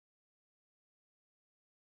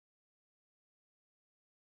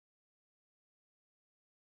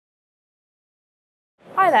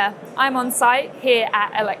Hi there, I'm on site here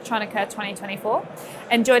at Electronica 2024,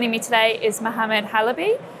 and joining me today is Mohamad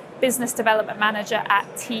Halabi, Business Development Manager at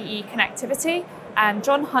TE Connectivity, and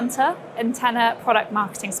John Hunter, Antenna Product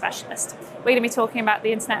Marketing Specialist. We're going to be talking about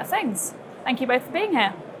the Internet of Things. Thank you both for being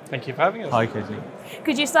here. Thank you for having us. Hi, Katie.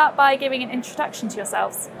 Could you start by giving an introduction to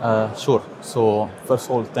yourselves? Sure. So, first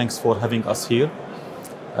of all, thanks for having us here.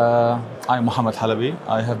 I'm Mohamad Halabi.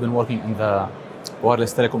 I have been working in the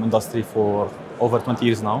wireless telecom industry for over 20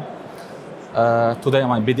 years now. Today I'm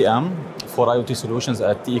a BDM for IoT solutions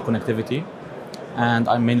at TE Connectivity, and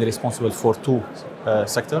I'm mainly responsible for two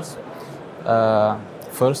sectors.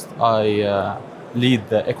 First, I lead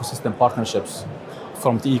the ecosystem partnerships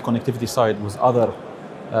from TE Connectivity side with other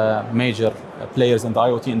major players in the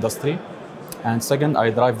IoT industry. And second, I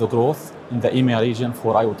drive the growth in the EMEA region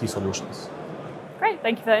for IoT solutions. Great,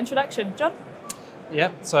 thank you for the introduction. John?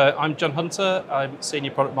 Yeah, so I'm John Hunter. I'm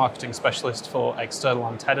Senior Product Marketing Specialist for external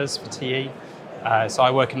antennas for TE. So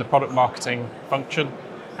I work in the product marketing function,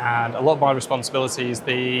 and a lot of my responsibility is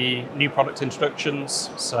the new product introductions,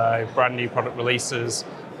 so brand new product releases,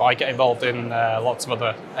 but I get involved in lots of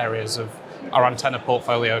other areas of our antenna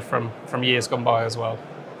portfolio from years gone by as well.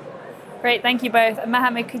 Great, thank you both. And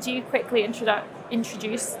Mohamad, could you quickly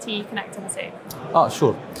introduce TE Connectivity?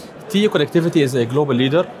 Sure. TE Connectivity is a global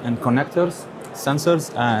leader in connectors,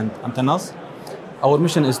 sensors, and antennas. Our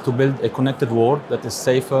mission is to build a connected world that is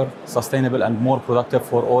safer, sustainable, and more productive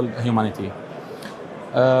for all humanity.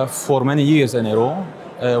 For many years in a row,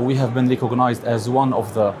 we have been recognized as one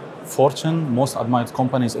of the Fortune most admired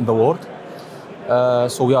companies in the world.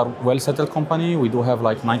 So we are a well-settled company. We do have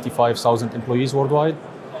like 95,000 employees worldwide,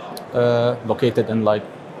 located in like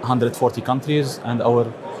 140 countries, and our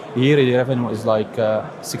yearly revenue is like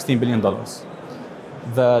 $16 billion.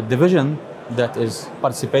 The division that is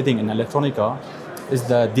participating in electronica is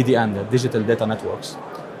the DDN, the Digital Data Networks.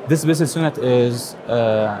 This business unit is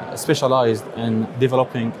specialized in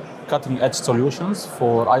developing cutting-edge solutions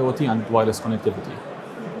for IoT and wireless connectivity.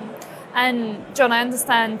 And John, I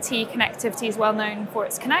understand TE Connectivity is well known for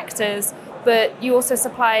its connectors, but you also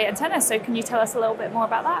supply antennas, so can you tell us a little bit more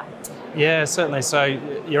about that? Yeah, certainly. So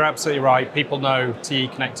you're absolutely right. People know TE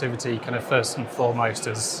Connectivity kind of first and foremost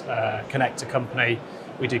as a connector company.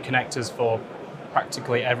 We do connectors for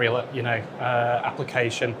practically every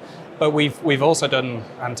application, but we've also done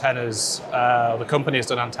antennas. The company has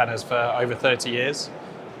done antennas for over 30 years.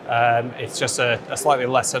 It's just a slightly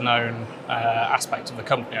lesser known aspect of the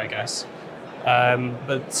company, I guess.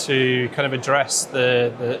 But to kind of address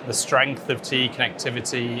the strength of TE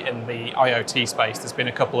Connectivity in the IoT space, there's been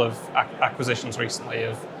a couple of acquisitions recently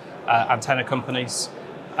of antenna companies.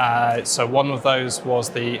 So one of those was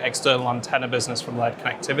the external antenna business from Lead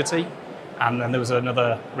Connectivity, and then there was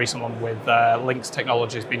another recent one with Links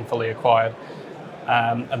Technologies being fully acquired.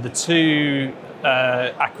 And the two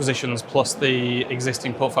acquisitions plus the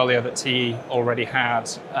existing portfolio that TE already had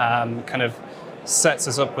kind of sets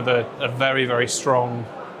us up with a very, very strong,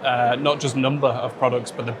 not just number of products,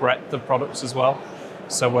 but the breadth of products as well.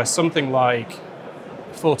 So we're something like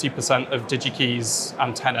 40% of DigiKey's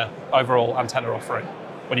overall antenna offering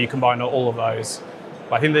when you combine all of those.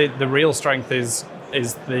 But I think the real strength is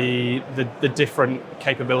the different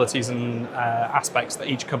capabilities and aspects that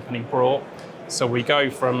each company brought. So we go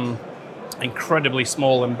from incredibly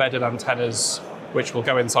small embedded antennas, which will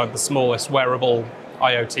go inside the smallest wearable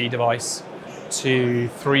IoT device, to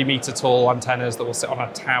 3-meter tall antennas that will sit on a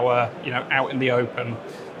tower, out in the open.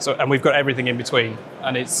 So, and we've got everything in between.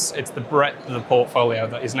 And it's the breadth of the portfolio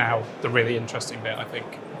that is now the really interesting bit, I think.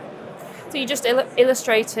 So you just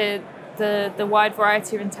illustrated the wide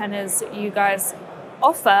variety of antennas that you guys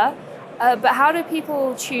offer, but how do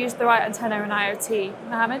people choose the right antenna in IoT?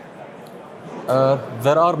 Mohamad?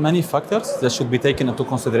 There are many factors that should be taken into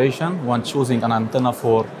consideration when choosing an antenna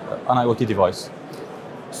for an IoT device.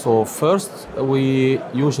 So first, we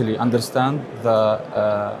usually understand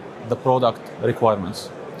the product requirements.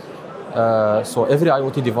 So every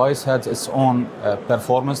IoT device has its own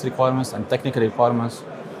performance requirements and technical requirements,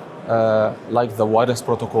 like the wireless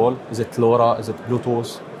protocol. Is it LoRa? Is it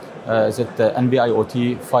Bluetooth? Is it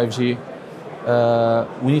NB-IoT, 5G?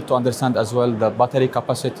 We need to understand as well the battery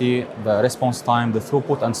capacity, the response time, the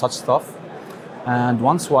throughput, and such stuff. And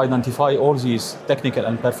once we identify all these technical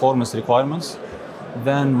and performance requirements,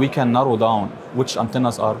 then we can narrow down which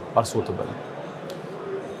antennas are suitable.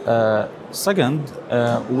 Second,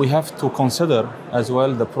 we have to consider as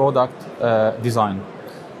well the product design.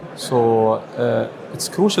 So it's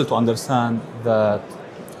crucial to understand that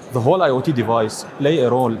the whole IoT device play a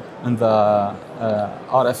role in the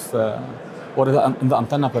RF or in the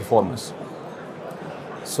antenna performance.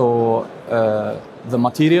 So the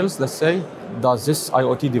materials, let's say, does this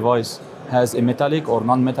IoT device has a metallic or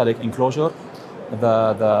non-metallic enclosure,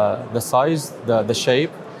 the size, the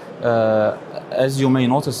shape. As you may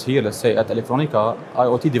notice here, let's say at Electronica,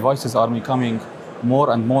 IoT devices are becoming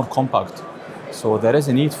more and more compact. So there is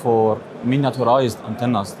a need for miniaturized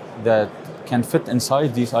antennas that can fit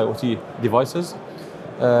inside these IoT devices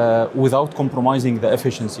without compromising the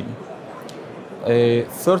efficiency. A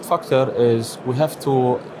third factor is we have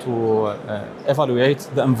to evaluate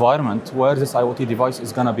the environment where this IoT device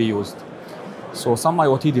is going to be used. So some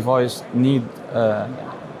IoT devices need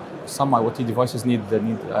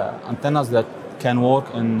antennas that can work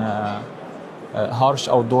in harsh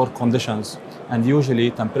outdoor conditions, and usually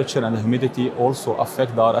temperature and humidity also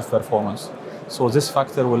affect the RF performance. So this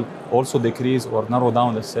factor will also decrease or narrow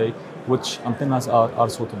down, let's say, which antennas are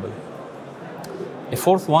suitable. A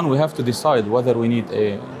fourth one, we have to decide whether we need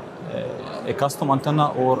a custom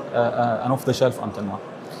antenna or an off-the-shelf antenna.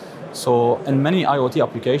 So in many IoT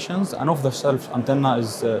applications, an off-the-shelf antenna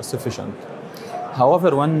is sufficient.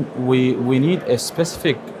 However, when we need a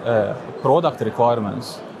specific product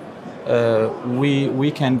requirements,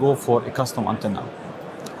 we can go for a custom antenna.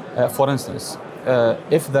 For instance,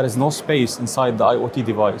 if there is no space inside the IoT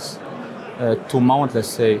device to mount, let's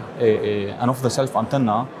say, an off-the-shelf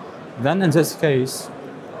antenna, then in this case,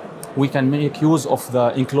 we can make use of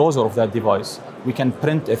the enclosure of that device. We can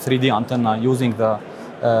print a 3D antenna using the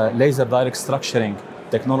laser direct structuring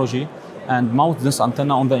technology and mount this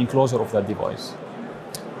antenna on the enclosure of that device.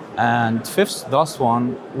 And fifth, the last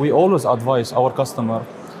one, we always advise our customer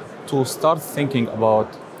to start thinking about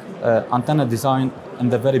antenna design in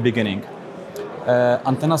the very beginning.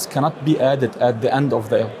 Antennas cannot be added at the end of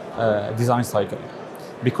the design cycle,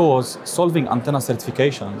 because solving antenna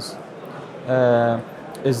certifications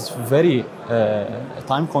is very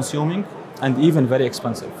time consuming and even very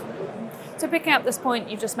expensive. So picking up this point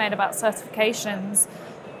you've just made about certifications,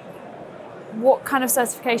 what kind of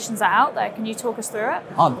certifications are out there? Can you talk us through it?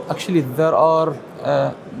 Actually, there are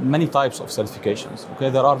many types of certifications. Okay,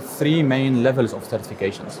 there are three main levels of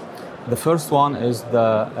certifications. The first one is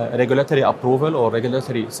the regulatory approval or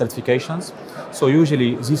regulatory certifications. So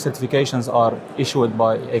usually these certifications are issued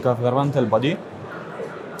by a governmental body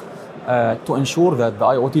to ensure that the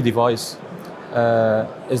IoT device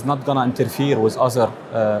is not going to interfere with other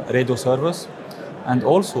radio service, and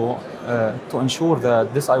also to ensure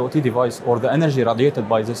that this IoT device or the energy radiated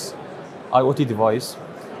by this IoT device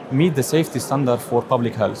meet the safety standard for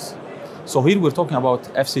public health. So here we're talking about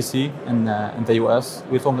FCC in the US,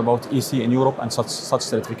 we're talking about EC in Europe and such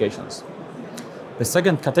certifications. The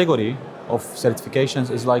second category of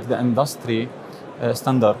certifications is like the industry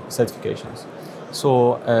standard certifications.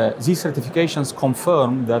 So these certifications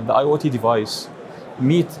confirm that the IoT device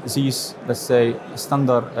meet these, let's say,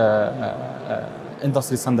 standard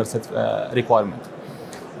industry standard requirement,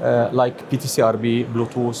 like PTCRB,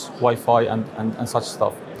 Bluetooth, Wi-Fi, and such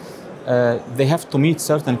stuff. They have to meet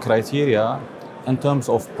certain criteria in terms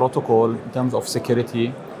of protocol, in terms of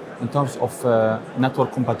security, in terms of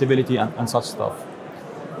network compatibility and such stuff.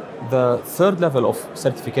 The third level of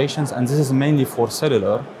certifications, and this is mainly for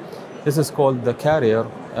cellular, this is called the carrier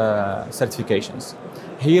certifications.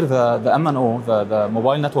 Here the MNO, the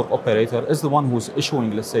mobile network operator, is the one who's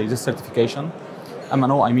issuing, let's say, this certification.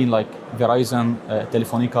 MNO, I mean like Verizon,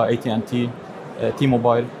 Telefonica, AT&T,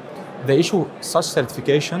 T-Mobile. They issue such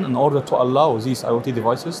certification in order to allow these IoT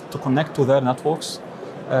devices to connect to their networks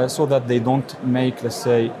so that they don't make, let's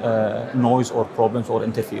say, noise or problems or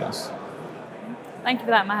interference. Thank you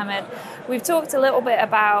for that, Mohamad. We've talked a little bit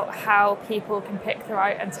about how people can pick the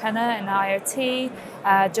right antenna in IoT,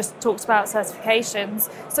 just talked about certifications.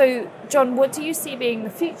 So, John, what do you see being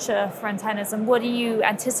the future for antennas, and what are you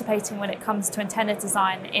anticipating when it comes to antenna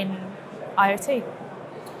design in IoT?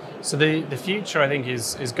 So the future, I think,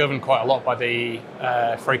 is governed quite a lot by the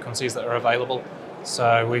frequencies that are available.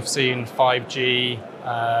 So we've seen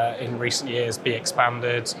 5G in recent years be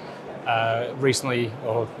expanded. Recently,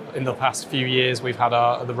 or in the past few years, we've had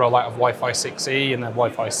the rollout of Wi-Fi 6E and then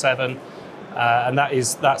Wi-Fi 7, and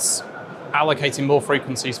that's allocating more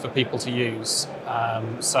frequencies for people to use.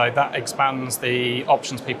 So that expands the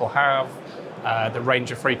options people have, the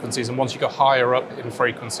range of frequencies, and once you go higher up in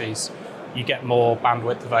frequencies, you get more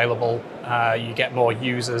bandwidth available, you get more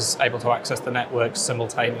users able to access the network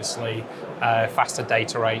simultaneously, faster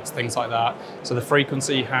data rates, things like that. So the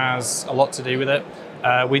frequency has a lot to do with it.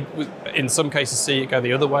 We in some cases see it go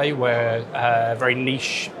the other way, where very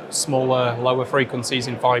niche, smaller, lower frequencies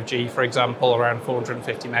in 5G, for example, around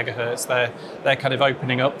 450 megahertz, they're kind of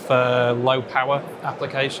opening up for low power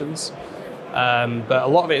applications. But a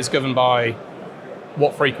lot of it is governed by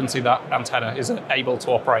what frequency that antenna is able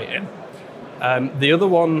to operate in. The other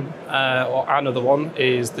one, or another one,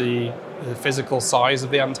 is the physical size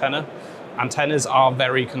of the antenna. Antennas are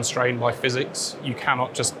very constrained by physics. You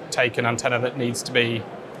cannot just take an antenna that needs to be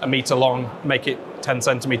a meter long, make it 10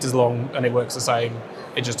 centimeters long, and it works the same.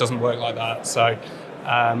 It just doesn't work like that. So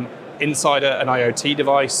inside an IoT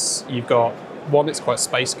device, you've got, one, it's quite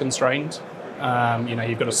space constrained.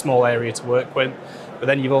 You've got a small area to work with, but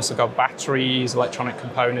then you've also got batteries, electronic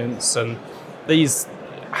components, and these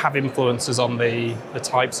have influences on the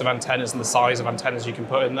types of antennas and the size of antennas you can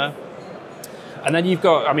put in there. And then you've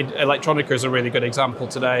got, electronica is a really good example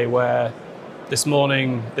today, where this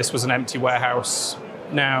morning this was an empty warehouse.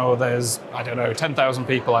 Now there's, 10,000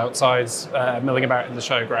 people outside milling about in the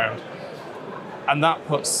showground. And that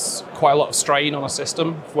puts quite a lot of strain on a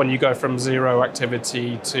system when you go from zero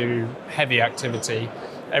activity to heavy activity.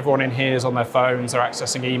 Everyone in here is on their phones, they're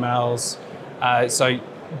accessing emails. So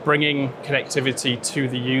bringing connectivity to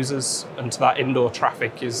the users and to that indoor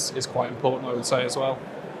traffic is quite important, I would say, as well.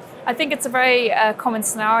 I think it's a very common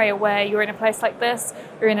scenario where you're in a place like this,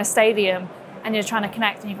 you're in a stadium, and you're trying to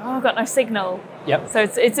connect and you go, oh, I've got no signal. Yep. So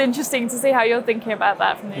it's interesting to see how you're thinking about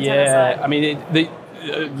that from the antenna side.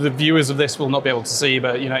 The viewers of this will not be able to see,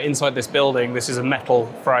 but inside this building, this is a metal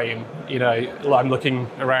frame. I'm looking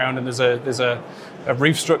around, and there's a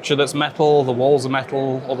roof structure that's metal. The walls are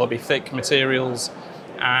metal, or there'll be thick materials,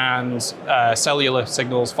 and cellular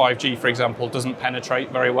signals, 5G, for example, doesn't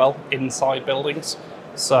penetrate very well inside buildings.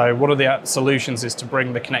 So one of the solutions is to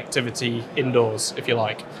bring the connectivity indoors, if you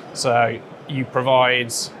like. So you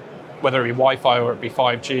provide, whether it be Wi-Fi or it be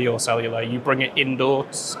 5G or cellular, you bring it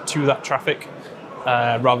indoors to that traffic,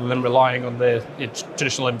 rather than relying on the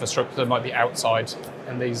traditional infrastructure that might be outside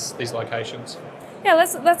in these locations. Yeah,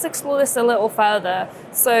 let's explore this a little further.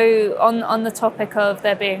 So on the topic of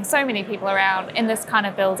there being so many people around in this kind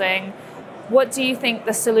of building, what do you think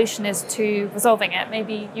the solution is to resolving it?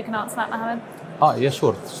 Maybe you can answer that, Mohamad? Yeah,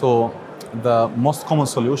 sure. So the most common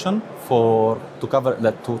solution to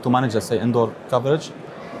manage, let's say, indoor coverage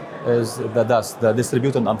is the DAS, the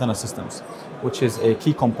distributed antenna systems, which is a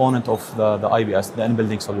key component of the IBS, the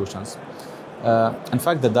in-building solutions. In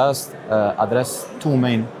fact, the DAS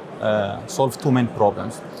solve two main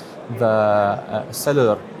problems: the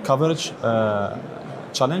cellular coverage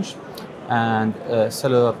challenge and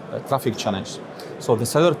cellular traffic challenge. So the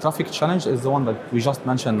cellular traffic challenge is the one that we just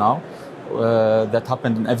mentioned now, that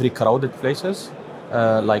happened in every crowded places,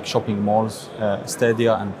 like shopping malls,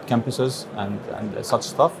 stadia and campuses and such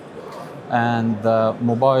stuff. And the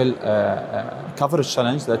mobile coverage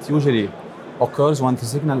challenge that usually occurs when the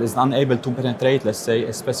signal is unable to penetrate, let's say,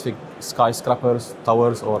 a specific skyscrapers,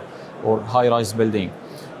 towers, or high-rise building.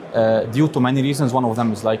 Due to many reasons, one of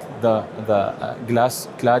them is like the glass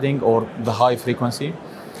cladding or the high frequency.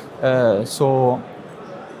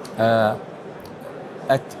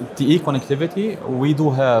 At TE Connectivity, we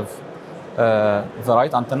do have the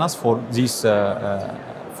right antennas for this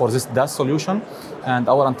DAS solution, and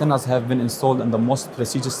our antennas have been installed in the most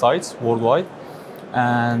prestigious sites worldwide.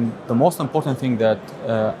 And the most important thing that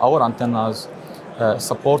our antennas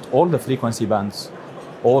support all the frequency bands,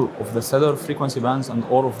 all of the cellular frequency bands, and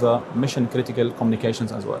all of the mission-critical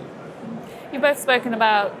communications as well. You've both spoken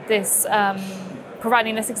about this,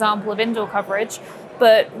 providing this example of indoor coverage,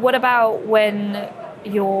 but what about when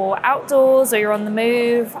you're outdoors or you're on the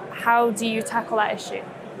move? How do you tackle that issue?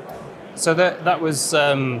 So that was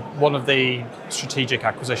one of the strategic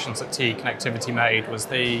acquisitions that TE Connectivity made, was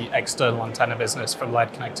the external antenna business from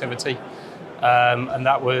LED Connectivity. And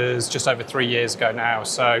that was just over 3 years ago now.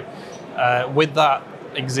 So with that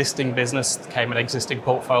existing business came an existing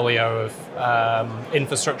portfolio of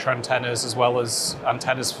infrastructure antennas, as well as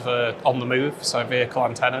antennas for on the move, so vehicle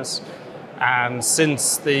antennas. And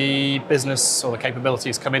since the business or the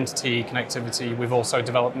capabilities come into TE Connectivity, we've also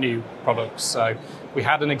developed new products. So we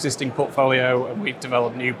had an existing portfolio, and we've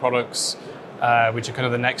developed new products, which are kind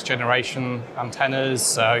of the next generation antennas.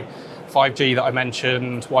 So 5G that I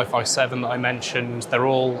mentioned, Wi-Fi 7 that I mentioned, they're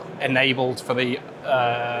all enabled for the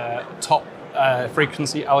top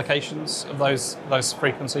frequency allocations of those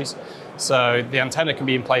frequencies. So the antenna can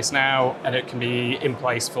be in place now, and it can be in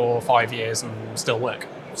place for 5 years and still work.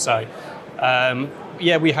 So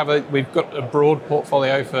we've got a broad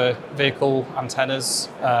portfolio for vehicle antennas,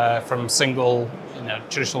 from single,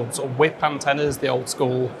 traditional sort of whip antennas, the old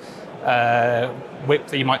school whip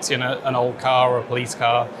that you might see in an old car or a police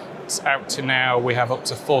car. It's out to now we have up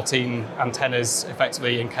to 14 antennas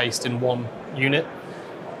effectively encased in one unit.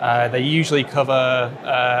 They usually cover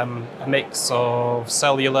a mix of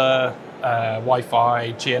cellular,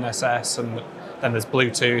 Wi-Fi, GNSS, and Then there's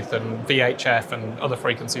Bluetooth and VHF and other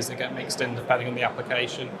frequencies that get mixed in depending on the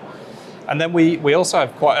application. And then we also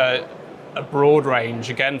have quite a broad range,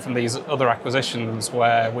 again, from these other acquisitions,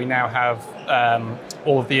 where we now have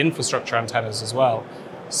all of the infrastructure antennas as well.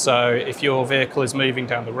 So if your vehicle is moving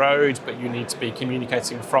down the road, but you need to be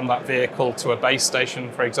communicating from that vehicle to a base station,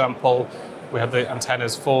 for example, we have the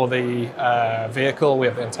antennas for the vehicle, we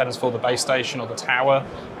have the antennas for the base station or the tower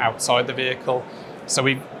outside the vehicle. So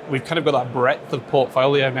we've kind of got that breadth of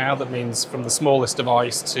portfolio now that means from the smallest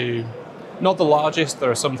device to not the largest. There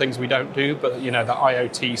are some things we don't do, but you know, the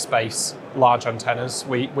IoT space, large antennas,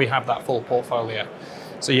 we have that full portfolio.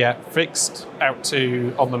 So yeah, fixed out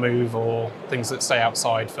to on the move or things that stay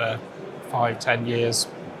outside for 5-10 years,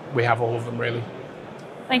 we have all of them really.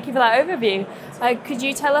 Thank you for that overview. Could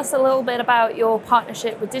you tell us a little bit about your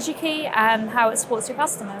partnership with DigiKey and how it supports your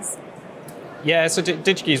customers? Yeah, so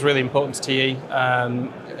DigiKey is really important to TE.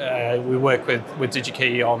 We work with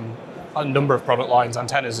DigiKey on a number of product lines.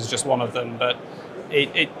 Antennas is just one of them, but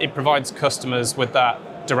it provides customers with that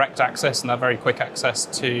direct access and that very quick access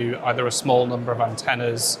to either a small number of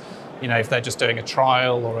antennas. You know, if they're just doing a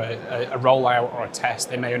trial or a rollout or a test,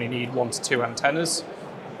 they may only need 1 to 2 antennas.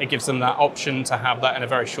 It gives them that option to have that in a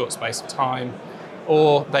very short space of time.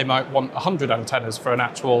 Or they might want 100 antennas for an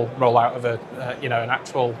actual rollout of an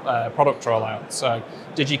actual product rollout. So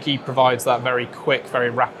DigiKey provides that very quick,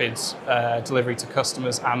 very rapid delivery to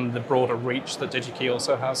customers and the broader reach that DigiKey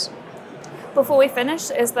also has. Before we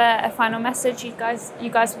finish, is there a final message you guys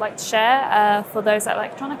would like to share for those at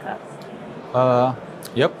Electronica?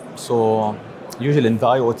 Yep. So usually in the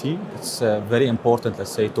IoT, it's very important,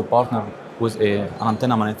 let's say, to partner with an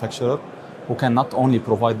antenna manufacturer who can not only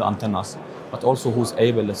provide the antennas, but also who's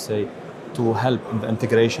able, let's say, to help in the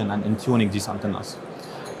integration and in tuning these antennas.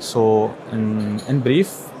 So in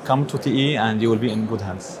brief, come to TE and you will be in good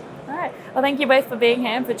hands. All right. Well, thank you both for being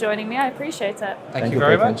here and for joining me. I appreciate it. Thank you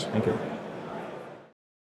very much. Thank you.